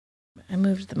I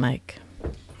moved the mic.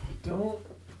 Don't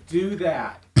do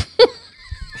that.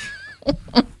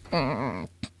 I'm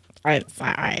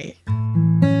sorry.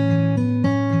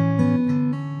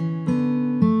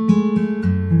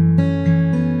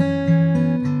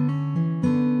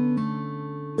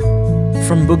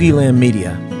 From Boogieland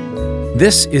Media,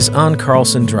 this is On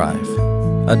Carlson Drive,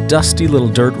 a dusty little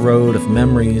dirt road of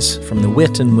memories from the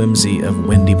wit and whimsy of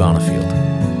Wendy Bonifield.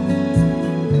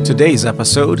 Today's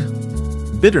episode,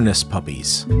 Bitterness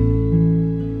Puppies.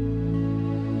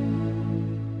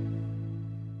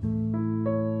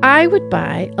 I would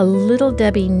buy a Little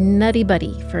Debbie Nutty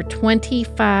Buddy for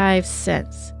 25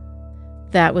 cents.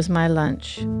 That was my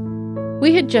lunch.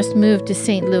 We had just moved to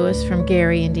St. Louis from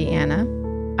Gary, Indiana.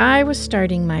 I was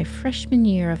starting my freshman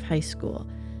year of high school.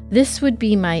 This would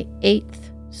be my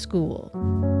 8th school.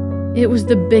 It was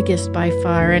the biggest by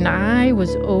far, and I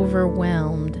was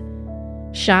overwhelmed.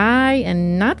 Shy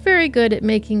and not very good at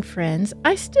making friends,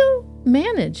 I still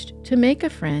managed to make a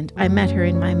friend. I met her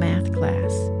in my math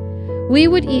class. We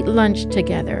would eat lunch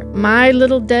together. My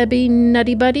Little Debbie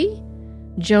Nutty Buddy.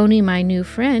 Joni, my new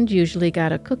friend, usually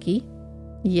got a cookie.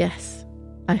 Yes,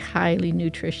 a highly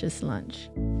nutritious lunch.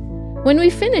 When we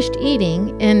finished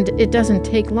eating, and it doesn't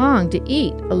take long to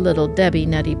eat a Little Debbie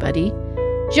Nutty Buddy,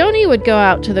 Joni would go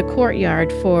out to the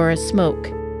courtyard for a smoke.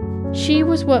 She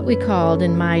was what we called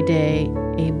in my day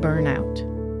a burnout.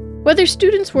 Whether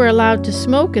students were allowed to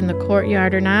smoke in the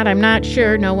courtyard or not, I'm not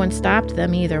sure. No one stopped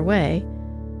them either way.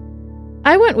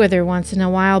 I went with her once in a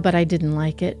while, but I didn't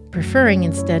like it, preferring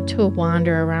instead to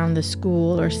wander around the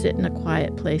school or sit in a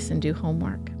quiet place and do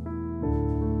homework.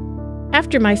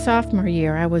 After my sophomore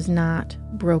year, I was not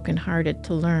broken-hearted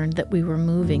to learn that we were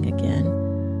moving again,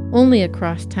 only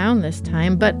across town this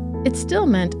time, but it still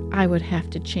meant I would have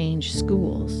to change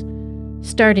schools.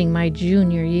 Starting my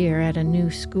junior year at a new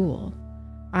school,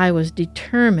 I was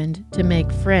determined to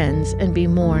make friends and be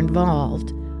more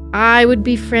involved. I would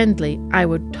be friendly. I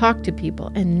would talk to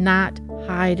people and not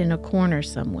hide in a corner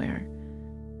somewhere.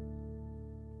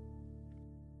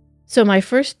 So my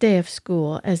first day of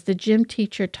school, as the gym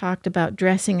teacher talked about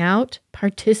dressing out,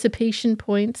 participation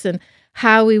points, and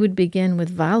how we would begin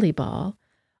with volleyball,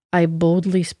 I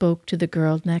boldly spoke to the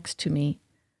girl next to me.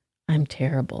 "I'm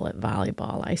terrible at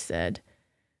volleyball," I said.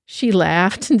 She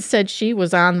laughed and said she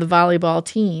was on the volleyball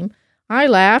team. I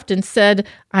laughed and said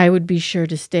I would be sure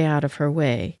to stay out of her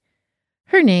way.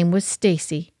 Her name was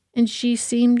Stacy, and she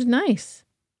seemed nice.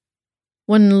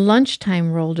 When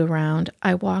lunchtime rolled around,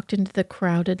 I walked into the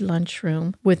crowded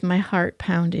lunchroom with my heart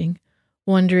pounding,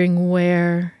 wondering,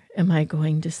 where am I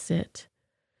going to sit?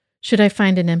 Should I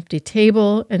find an empty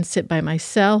table and sit by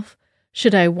myself?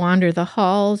 Should I wander the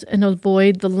halls and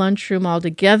avoid the lunchroom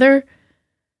altogether?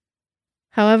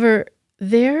 However,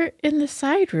 there in the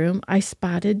side room, I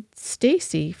spotted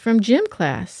Stacy from gym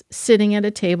class sitting at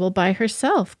a table by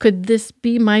herself. Could this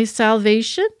be my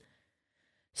salvation?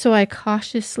 So I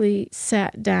cautiously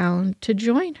sat down to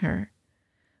join her.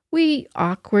 We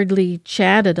awkwardly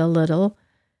chatted a little.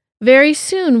 Very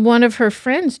soon, one of her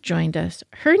friends joined us.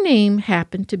 Her name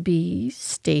happened to be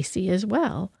Stacy as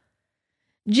well.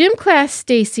 Gym class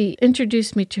Stacy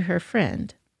introduced me to her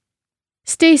friend.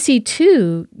 Stacy,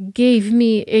 too, gave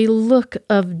me a look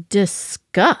of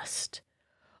disgust,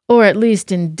 or at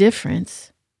least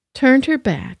indifference, turned her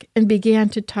back, and began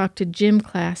to talk to gym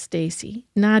class Stacy,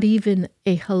 not even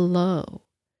a hello.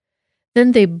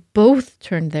 Then they both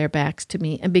turned their backs to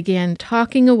me and began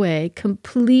talking away,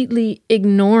 completely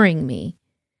ignoring me.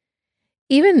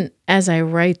 Even as I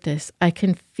write this, I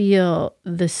can feel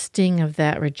the sting of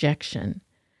that rejection.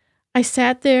 I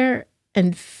sat there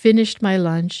and finished my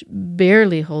lunch,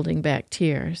 barely holding back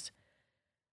tears.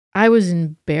 I was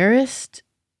embarrassed,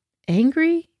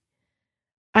 angry.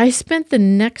 I spent the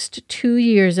next 2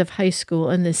 years of high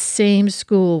school in the same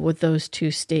school with those two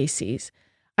Stacys.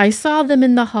 I saw them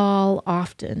in the hall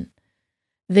often.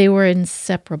 They were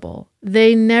inseparable.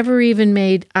 They never even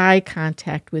made eye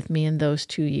contact with me in those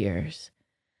 2 years.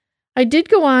 I did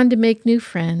go on to make new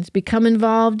friends, become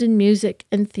involved in music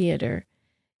and theater.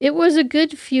 It was a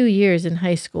good few years in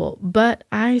high school, but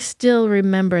I still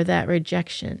remember that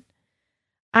rejection.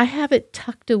 I have it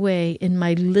tucked away in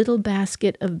my little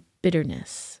basket of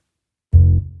bitterness.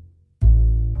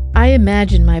 I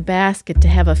imagine my basket to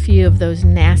have a few of those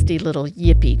nasty little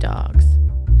yippy dogs.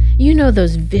 You know,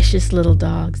 those vicious little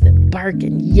dogs that bark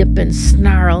and yip and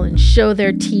snarl and show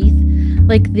their teeth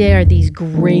like they are these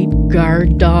great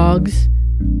guard dogs.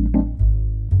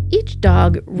 Each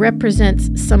dog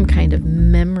represents some kind of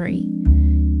memory.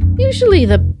 Usually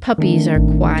the puppies are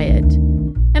quiet,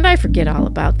 and I forget all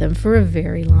about them for a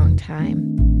very long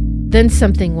time. Then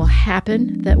something will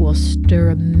happen that will stir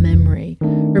a memory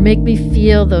or make me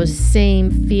feel those same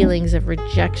feelings of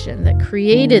rejection that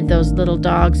created those little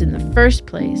dogs in the first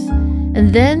place.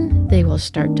 And then they will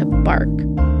start to bark,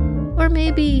 or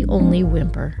maybe only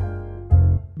whimper.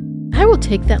 I will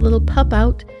take that little pup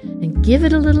out and give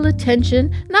it a little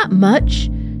attention, not much,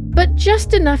 but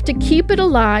just enough to keep it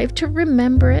alive, to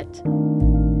remember it.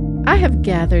 I have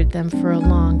gathered them for a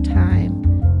long time.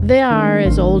 They are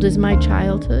as old as my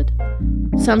childhood,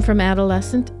 some from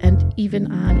adolescent and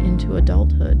even on into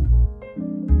adulthood.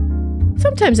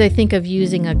 Sometimes I think of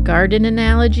using a garden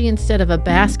analogy instead of a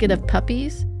basket of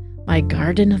puppies. My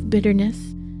garden of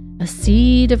bitterness. A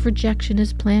seed of rejection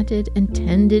is planted and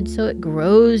tended so it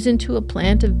grows into a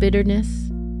plant of bitterness.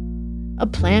 A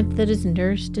plant that is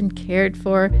nursed and cared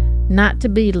for, not to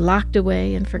be locked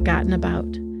away and forgotten about,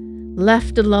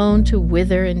 left alone to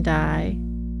wither and die,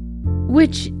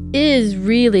 which is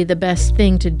really the best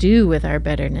thing to do with our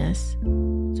bitterness.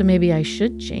 So maybe I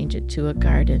should change it to a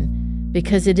garden,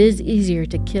 because it is easier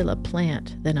to kill a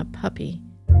plant than a puppy.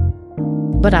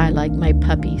 But I like my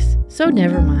puppies, so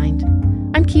never mind.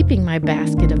 I'm keeping my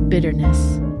basket of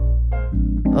bitterness.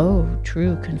 Oh,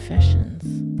 true confessions.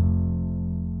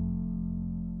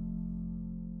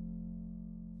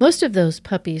 Most of those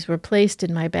puppies were placed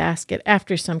in my basket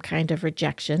after some kind of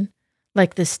rejection,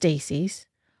 like the Stacys,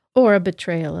 or a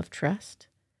betrayal of trust.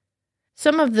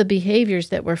 Some of the behaviors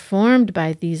that were formed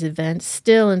by these events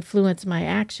still influence my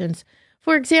actions.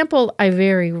 For example, I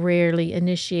very rarely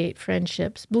initiate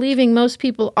friendships, believing most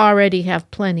people already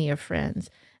have plenty of friends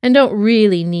and don't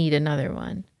really need another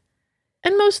one.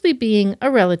 And mostly being a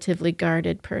relatively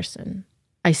guarded person.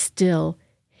 I still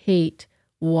hate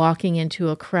walking into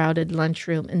a crowded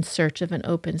lunchroom in search of an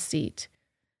open seat.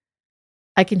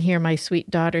 I can hear my sweet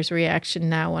daughter's reaction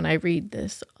now when I read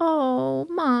this. Oh,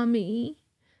 Mommy.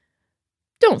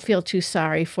 Don't feel too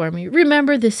sorry for me.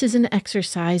 Remember, this is an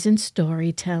exercise in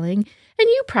storytelling, and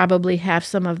you probably have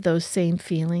some of those same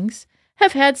feelings,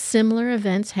 have had similar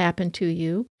events happen to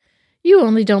you. You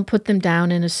only don't put them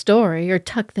down in a story or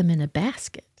tuck them in a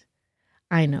basket.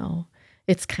 I know,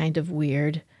 it's kind of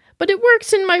weird, but it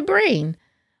works in my brain.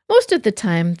 Most of the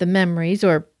time, the memories,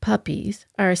 or puppies,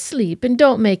 are asleep and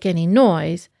don't make any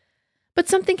noise, but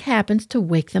something happens to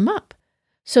wake them up,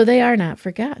 so they are not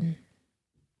forgotten.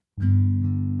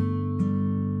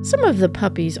 Some of the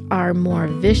puppies are more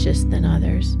vicious than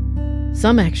others.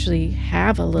 Some actually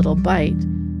have a little bite,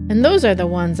 and those are the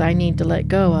ones I need to let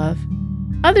go of.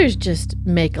 Others just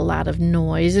make a lot of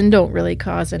noise and don't really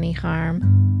cause any harm.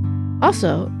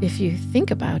 Also, if you think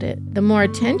about it, the more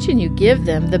attention you give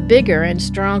them, the bigger and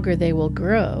stronger they will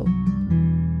grow.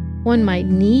 One might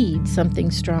need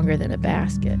something stronger than a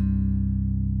basket.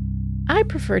 I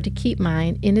prefer to keep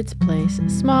mine in its place,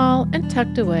 small and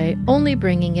tucked away, only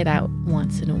bringing it out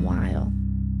once in a while.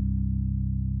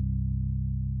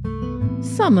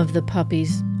 Some of the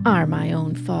puppies are my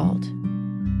own fault.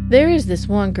 There is this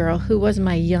one girl who was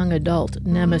my young adult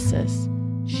nemesis.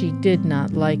 She did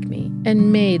not like me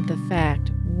and made the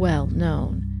fact well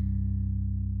known.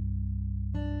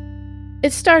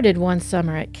 It started one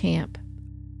summer at camp.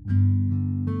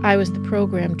 I was the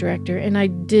program director, and I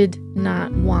did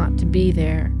not want to be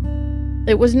there.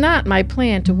 It was not my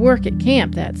plan to work at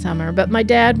camp that summer, but my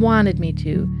dad wanted me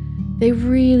to. They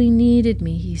really needed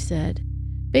me, he said.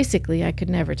 Basically, I could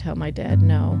never tell my dad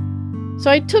no. So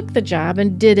I took the job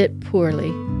and did it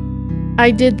poorly.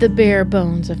 I did the bare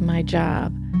bones of my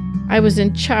job. I was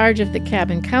in charge of the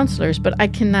cabin counselors, but I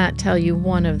cannot tell you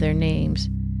one of their names.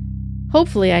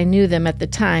 Hopefully I knew them at the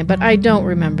time, but I don't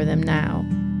remember them now.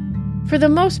 For the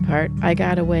most part, I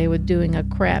got away with doing a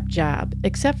crap job,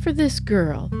 except for this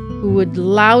girl who would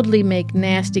loudly make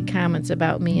nasty comments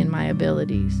about me and my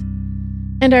abilities.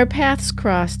 And our paths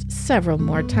crossed several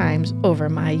more times over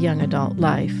my young adult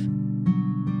life.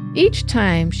 Each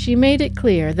time she made it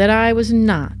clear that I was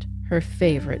not her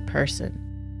favorite person.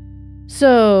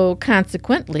 So,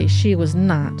 consequently, she was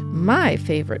not my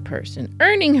favorite person,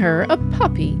 earning her a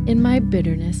puppy in my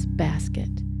bitterness basket.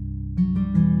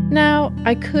 Now,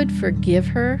 I could forgive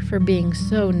her for being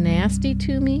so nasty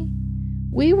to me.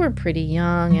 We were pretty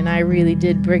young, and I really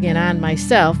did bring it on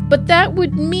myself, but that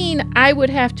would mean I would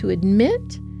have to admit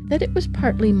that it was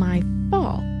partly my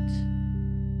fault.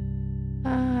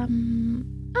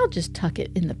 I'll just tuck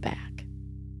it in the back.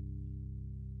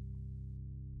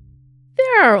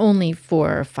 There are only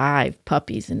 4 or 5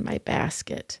 puppies in my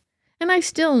basket, and I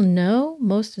still know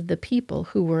most of the people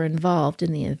who were involved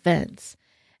in the events,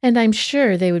 and I'm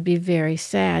sure they would be very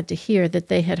sad to hear that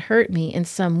they had hurt me in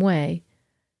some way.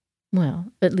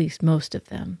 Well, at least most of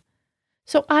them.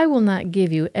 So I will not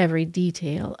give you every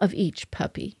detail of each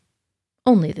puppy.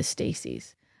 Only the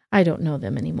Stacys. I don't know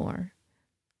them anymore.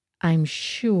 I'm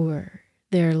sure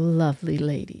they're lovely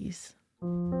ladies.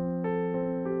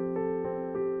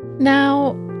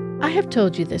 Now, I have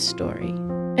told you this story,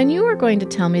 and you are going to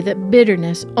tell me that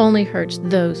bitterness only hurts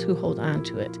those who hold on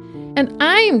to it. And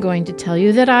I am going to tell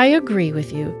you that I agree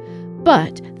with you,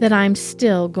 but that I'm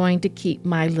still going to keep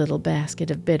my little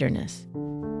basket of bitterness.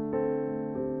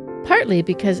 Partly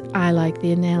because I like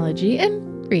the analogy, and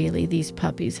really these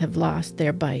puppies have lost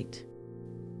their bite.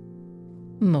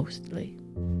 Mostly.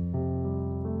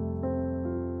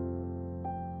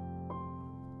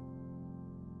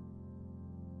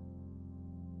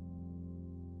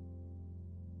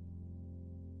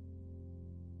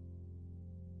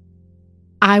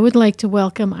 I would like to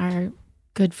welcome our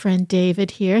good friend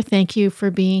David here. Thank you for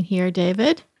being here,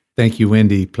 David. Thank you,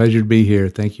 Wendy. Pleasure to be here.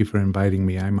 Thank you for inviting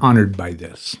me. I'm honored by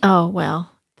this. Oh,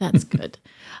 well, that's good.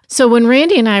 So when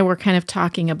Randy and I were kind of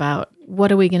talking about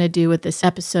what are we going to do with this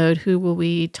episode, who will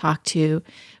we talk to,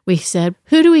 we said,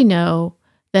 who do we know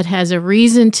that has a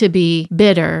reason to be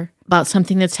bitter about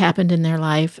something that's happened in their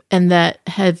life and that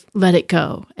have let it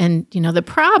go? And, the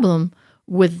problem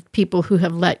with people who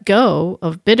have let go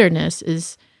of bitterness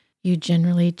is you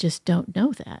generally just don't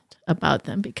know that about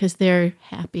them because they're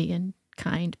happy and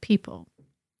kind people.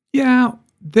 Yeah,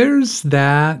 there's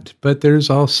that, but there's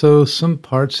also some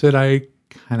parts that I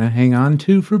kind of hang on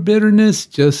to for bitterness,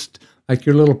 just like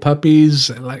your little puppies.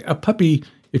 Like a puppy,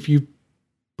 if you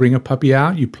bring a puppy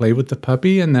out, you play with the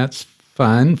puppy, and that's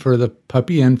fun for the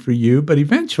puppy and for you, but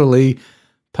eventually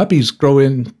puppies grow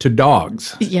into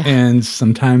dogs. Yeah. And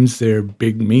sometimes they're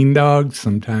big, mean dogs.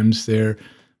 Sometimes they're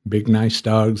big, nice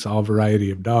dogs, all variety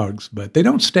of dogs. But they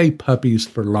don't stay puppies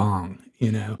for long,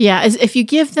 Yeah, as if you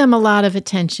give them a lot of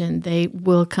attention, they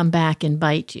will come back and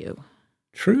bite you.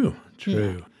 True.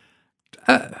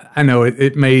 I know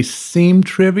it may seem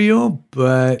trivial,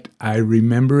 but I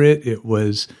remember it. It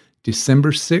was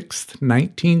December 6th,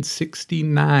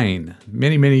 1969,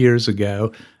 many, many years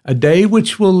ago, a day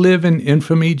which will live in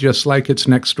infamy just like its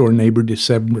next-door neighbor,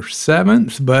 December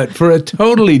 7th, but for a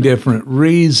totally different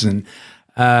reason.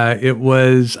 I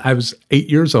was 8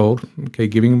 years old,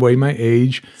 giving away my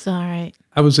age. It's all right.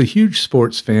 I was a huge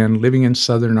sports fan living in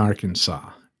southern Arkansas.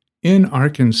 In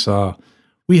Arkansas,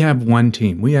 we have one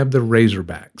team. We have the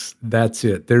Razorbacks. That's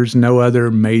it. There's no other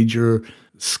major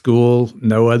school,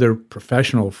 no other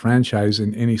professional franchise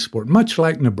in any sport, much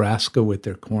like Nebraska with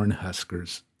their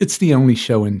Cornhuskers. It's the only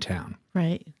show in town.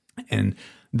 Right. And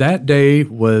that day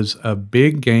was a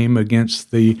big game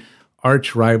against the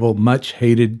arch rival, much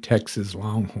hated Texas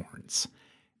Longhorns.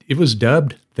 It was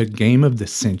dubbed the game of the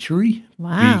century.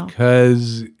 Wow.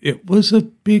 Because it was a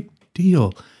big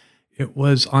deal. It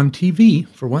was on TV,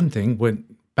 for one thing,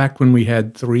 back when we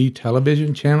had 3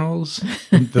 television channels,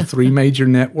 the 3 major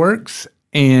networks.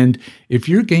 And if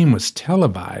your game was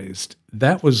televised,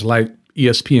 that was like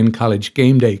ESPN College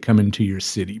Game Day coming to your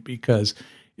city because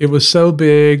it was so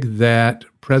big that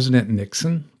President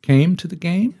Nixon came to the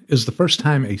game. It was the first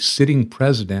time a sitting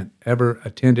president ever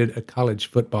attended a college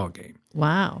football game.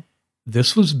 Wow.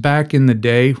 This was back in the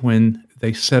day when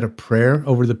they said a prayer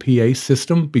over the PA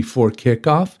system before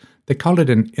kickoff. They called it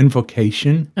an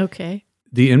invocation. Okay.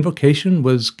 The invocation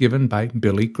was given by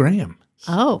Billy Graham.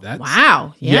 Oh,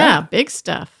 wow. Yeah, big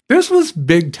stuff. This was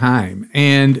big time.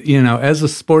 And, as a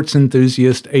sports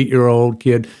enthusiast, 8-year-old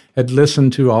kid, had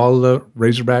listened to all the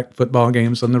Razorback football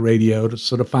games on the radio to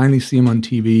sort of finally see them on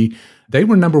TV. They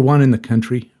were number 1 in the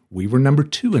country. We were number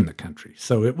 2 in the country.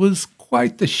 So it was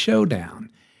quite the showdown.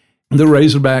 The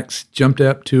Razorbacks jumped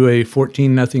up to a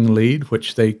 14-0 lead,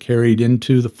 which they carried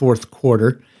into the fourth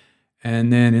quarter.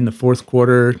 And then in the fourth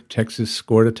quarter, Texas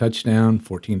scored a touchdown,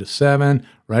 14-7.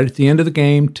 Right at the end of the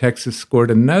game, Texas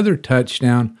scored another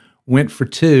touchdown, went for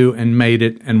 2, and made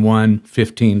it and won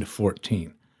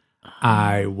 15-14.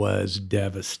 I was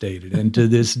devastated. And to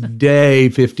this day,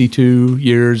 52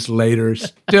 years later,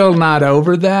 still not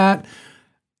over that.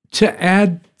 To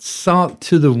add salt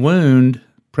to the wound,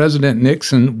 President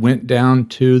Nixon went down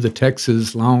to the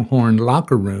Texas Longhorn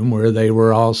locker room where they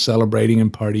were all celebrating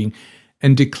and partying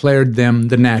and declared them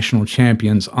the national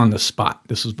champions on the spot.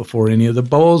 This was before any of the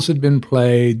bowls had been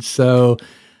played. So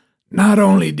not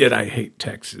only did I hate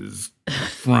Texas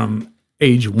from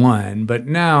age 1, but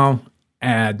now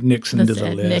add Nixon to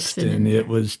the list. And it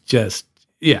was just,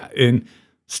 and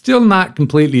still not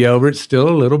completely over. It's still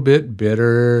a little bit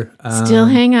bitter. Still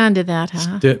hang on to that,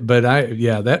 huh? But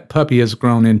that puppy has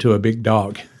grown into a big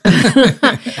dog.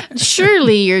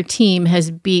 Surely your team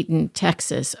has beaten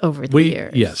Texas over the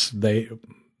years. Yes, they've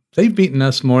beaten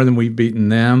us more than we've beaten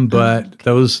them, but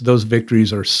those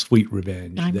victories are sweet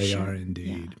revenge. They are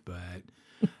indeed. Yeah.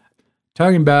 But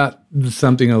Talking about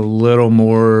something a little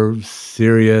more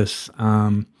serious,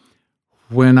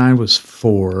 when I was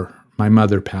 4, my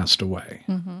mother passed away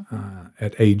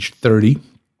at age 30.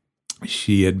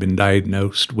 She had been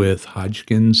diagnosed with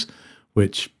Hodgkin's,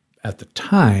 which at the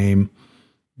time,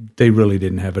 they really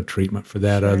didn't have a treatment for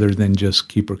that other than just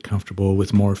keep her comfortable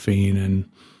with morphine and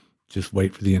just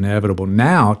wait for the inevitable.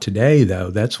 Now, today, though,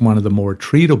 that's one of the more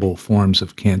treatable forms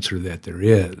of cancer that there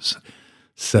is.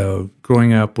 So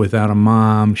growing up without a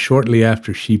mom, shortly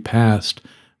after she passed,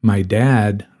 my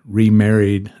dad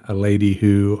remarried a lady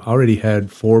who already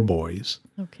had 4 boys.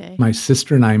 Okay. My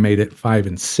sister and I made it 5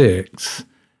 and 6,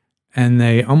 and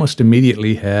they almost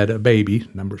immediately had a baby,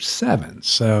 number 7.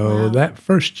 So that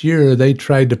first year, they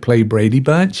tried to play Brady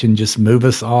Bunch and just move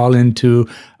us all into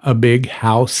a big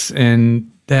house,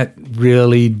 and that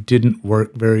really didn't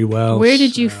work very well. Where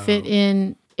did you fit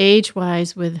in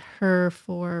age-wise with her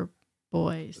 4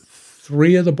 boys?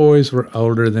 3 of the boys were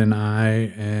older than I,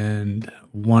 and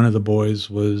one of the boys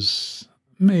was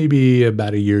maybe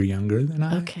about a year younger than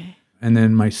I. Okay. And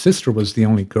then my sister was the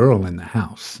only girl in the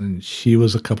house, and she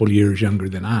was a couple years younger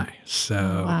than I.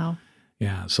 So, wow.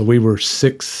 Yeah, so we were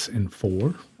 6 and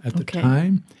 4 at the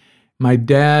time. My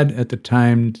dad at the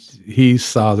time, he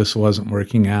saw this wasn't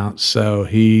working out, so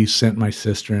he sent my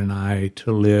sister and I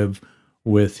to live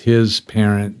with his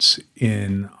parents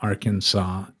in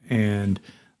Arkansas, and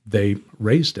they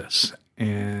raised us.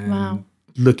 And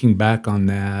looking back on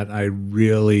that, I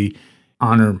really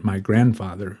honor my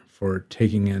grandfather for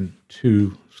taking in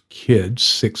 2 kids,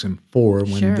 6 and 4,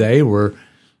 when they were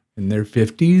in their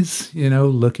 50s,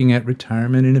 looking at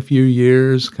retirement in a few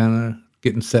years, kind of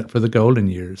getting set for the golden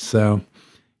years. So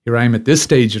here I am at this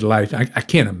stage of life. I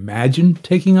can't imagine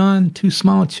taking on 2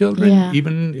 small children,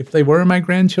 even if they were my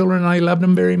grandchildren. I loved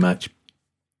them very much.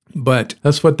 But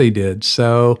that's what they did.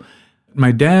 So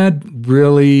my dad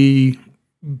really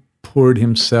poured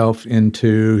himself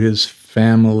into his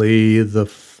family,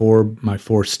 my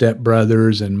 4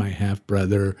 stepbrothers and my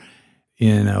half-brother,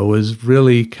 was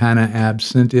really kind of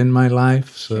absent in my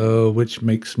life, so which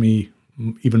makes me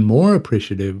even more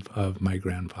appreciative of my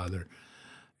grandfather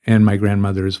and my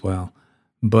grandmother as well.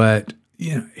 But,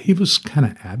 he was kind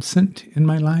of absent in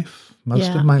my life,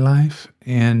 most of my life.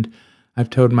 And I've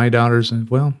told my daughters,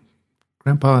 well,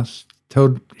 Grandpa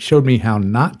showed me how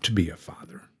not to be a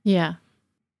father. Yeah.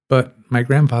 But my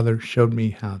grandfather showed me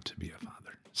how to be a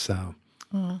father. So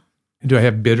do I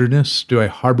have bitterness? Do I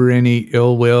harbor any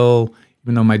ill will,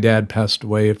 even though my dad passed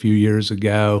away a few years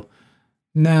ago?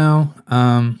 No.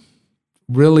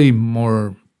 Really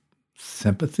more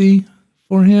sympathy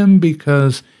for him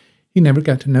because he never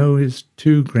got to know his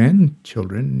 2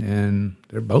 grandchildren, and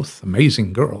they're both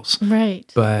amazing girls. Right.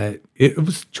 But it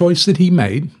was a choice that he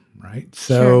made, right?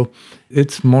 So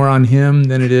it's more on him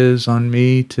than it is on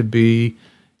me to be,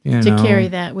 to carry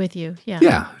that with you.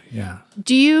 Yeah. Yeah.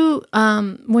 Do you,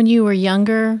 when you were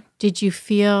younger, did you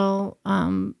feel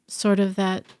sort of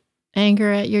that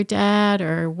anger at your dad,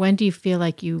 or when do you feel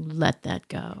like you let that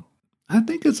go? I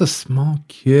think as a small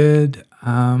kid,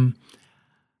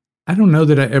 I don't know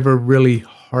that I ever really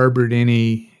harbored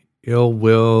any ill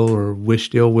will or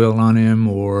wished ill will on him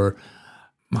or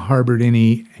harbored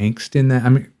any angst in that. I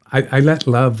mean, I let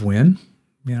love win.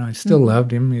 I still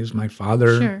loved him. He was my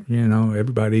father. Sure.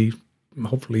 Everybody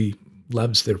hopefully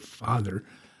loves their father.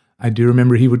 I do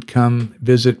remember he would come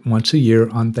visit once a year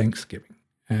on Thanksgiving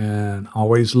and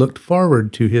always looked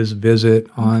forward to his visit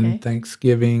on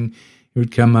Thanksgiving. He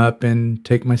would come up and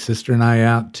take my sister and I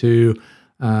out to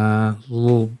a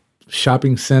little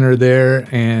shopping center there.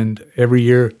 And every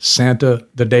year, Santa,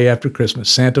 the day after Christmas,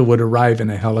 Santa would arrive in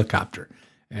a helicopter.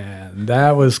 And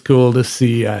that was cool to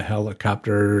see a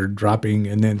helicopter dropping,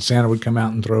 and then Santa would come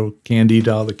out and throw candy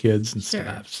to all the kids and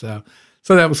stuff. So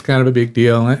that was kind of a big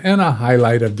deal and a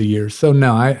highlight of the year. So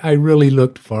no, I really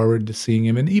looked forward to seeing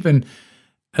him. And even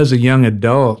as a young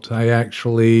adult, I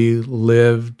actually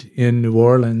lived in New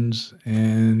Orleans,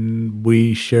 and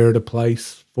we shared a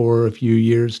place for a few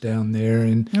years down there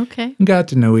and got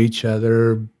to know each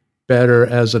other better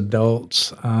as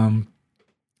adults.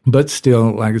 But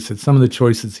still, like I said, some of the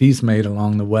choices he's made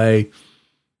along the way,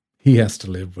 he has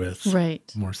to live with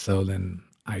more so than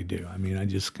I do. I mean, I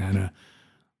just kind of,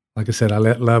 like I said, I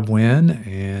let love win.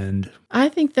 And I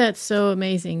think that's so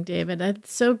amazing, David.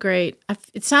 That's so great.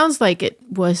 It sounds like it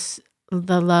was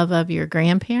the love of your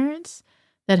grandparents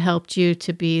that helped you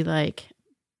to be like,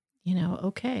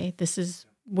 okay, this is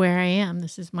where I am.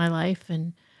 This is my life.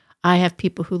 And I have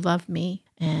people who love me,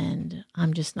 and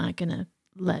I'm just not going to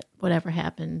let whatever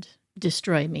happened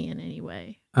destroy me in any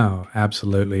way. Oh,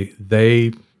 absolutely.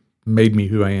 They made me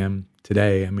who I am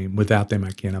today. I mean, without them,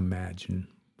 I can't imagine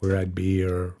where I'd be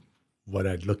or what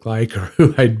I'd look like or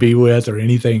who I'd be with or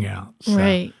anything else. So.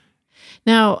 Right.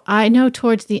 Now, I know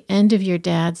towards the end of your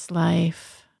dad's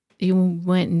life, you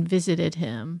went and visited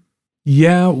him.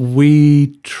 Yeah,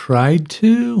 we tried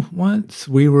to once.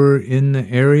 We were in the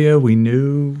area. We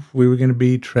knew we were going to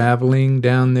be traveling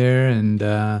down there,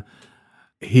 and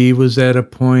he was at a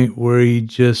point where he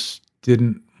just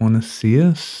didn't want to see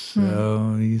us.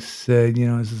 So he said,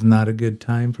 this is not a good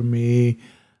time for me.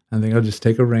 I think I'll just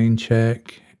take a rain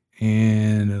check.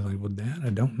 And I was like, well, Dad, I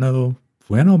don't know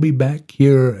when I'll be back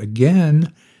here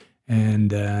again.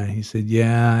 And he said,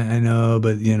 yeah, I know,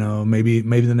 but, maybe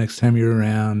the next time you're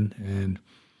around. And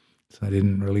so I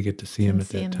didn't really get to see him at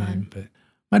that time. But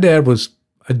my dad was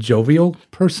a jovial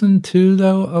person, too,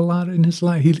 though, a lot in his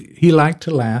life. He liked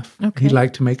to laugh. Okay. He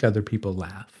liked to make other people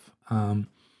laugh.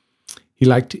 He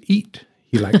liked to eat.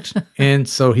 And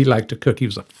so he liked to cook. He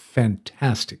was a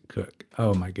fantastic cook.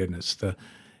 Oh, my goodness.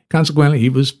 Consequently, he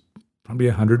was probably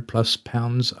 100+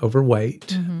 pounds overweight.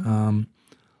 Mm-hmm.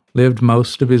 Lived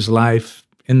most of his life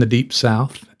in the Deep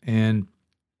South. And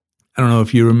I don't know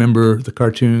if you remember the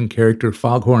cartoon character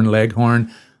Foghorn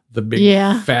Leghorn, the big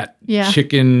fat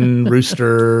chicken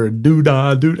rooster,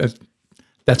 doo-dah, doo-dah.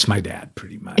 That's my dad,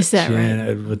 pretty much. Is that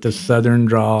right? With the southern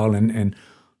drawl and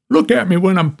look at me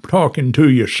when I'm talking to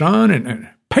you, son, and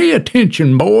pay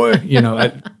attention, boy.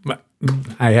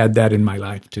 I had that in my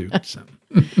life, too. So.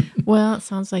 Well, it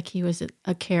sounds like he was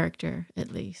a character,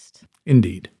 at least.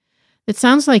 Indeed. It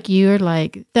sounds like you're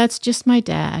like, that's just my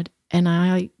dad, and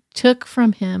I took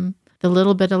from him the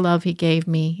little bit of love he gave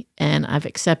me, and I've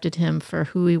accepted him for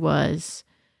who he was,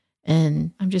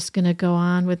 and I'm just going to go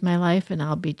on with my life, and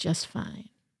I'll be just fine.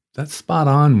 That's spot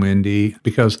on, Wendy,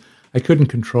 because I couldn't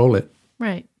control it.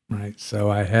 Right.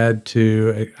 So I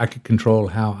could control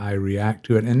how I react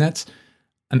to it, and that's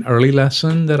an early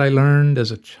lesson that I learned as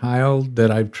a child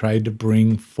that I've tried to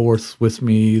bring forth with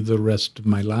me the rest of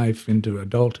my life into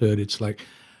adulthood. It's like,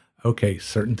 okay,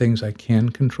 certain things I can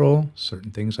control,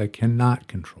 certain things I cannot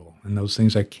control. And those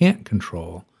things I can't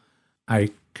control, I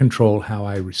control how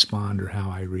I respond or how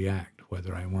I react,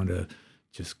 whether I want to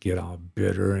just get all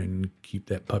bitter and keep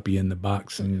that puppy in the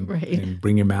box and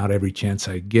bring him out every chance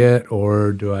I get,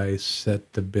 or do I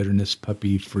set the bitterness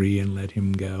puppy free and let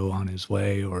him go on his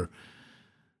way, or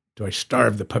do I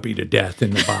starve the puppy to death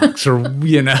in the box? Or,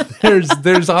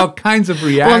 there's all kinds of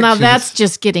reactions. Well, now that's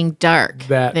just getting dark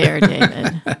there,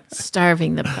 David.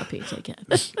 Starving the puppy to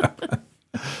death.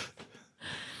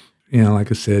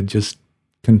 Like I said, just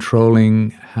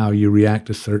controlling how you react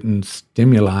to certain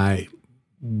stimuli,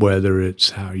 whether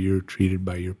it's how you're treated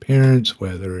by your parents,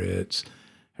 whether it's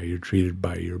how you're treated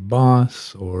by your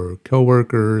boss or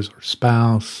coworkers or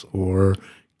spouse or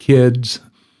kids.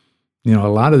 A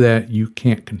lot of that you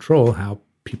can't control how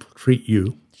people treat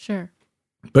you. Sure.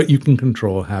 But you can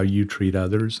control how you treat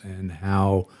others and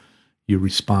how you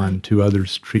respond to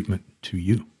others' treatment to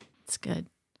you. That's good.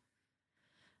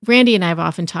 Randy and I have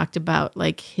often talked about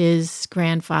like his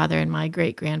grandfather and my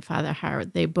great-grandfather, how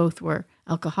they both were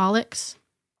alcoholics,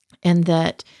 and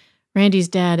that Randy's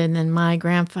dad and then my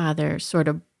grandfather sort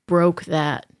of broke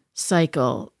that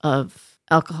cycle of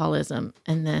alcoholism.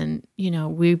 And then,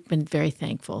 we've been very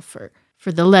thankful for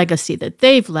the legacy that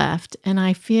they've left. And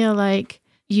I feel like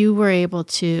you were able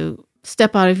to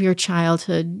step out of your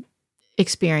childhood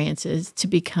experiences to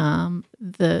become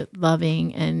the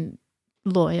loving and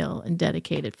loyal and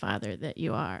dedicated father that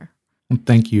you are. Well,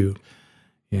 thank you.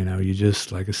 You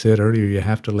just, like I said earlier, you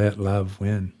have to let love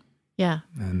win. Yeah.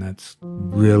 And that's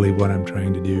really what I'm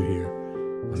trying to do here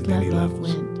on many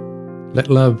levels. Win. Let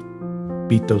love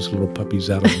beat those little puppies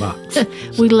out of the box.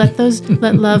 We let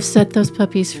love set those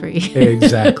puppies free.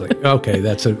 Exactly. Okay,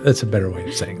 that's a better way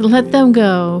of saying it. Let them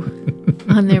go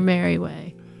on their merry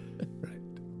way. Right.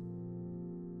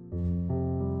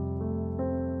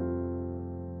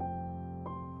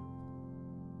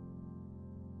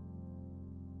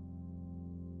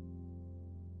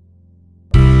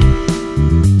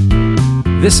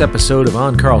 This episode of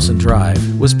On Carlson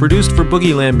Drive was produced for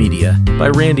Boogieland Media by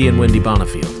Randy and Wendy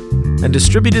Bonifield and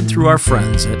distributed through our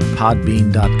friends at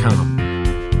podbean.com.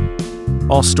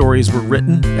 All stories were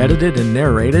written, edited, and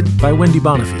narrated by Wendy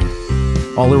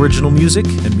Bonifield. All original music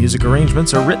and music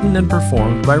arrangements are written and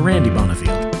performed by Randy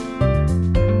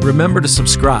Bonifield. Remember to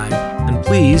subscribe, and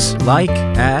please like,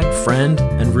 add, friend,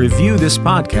 and review this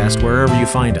podcast wherever you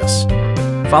find us.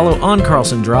 Follow On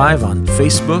Carlson Drive on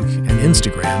Facebook and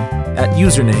Instagram at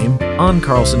username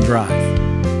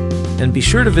OnCarlsonDrive. And be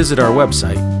sure to visit our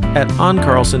website at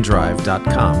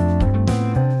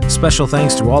oncarlsondrive.com. Special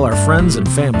thanks to all our friends and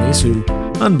families who,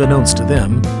 unbeknownst to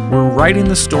them, were writing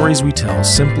the stories we tell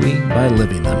simply by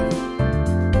living them.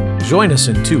 Join us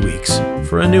in 2 weeks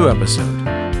for a new episode.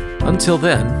 Until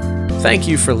then, thank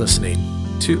you for listening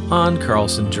to On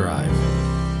Carlson Drive.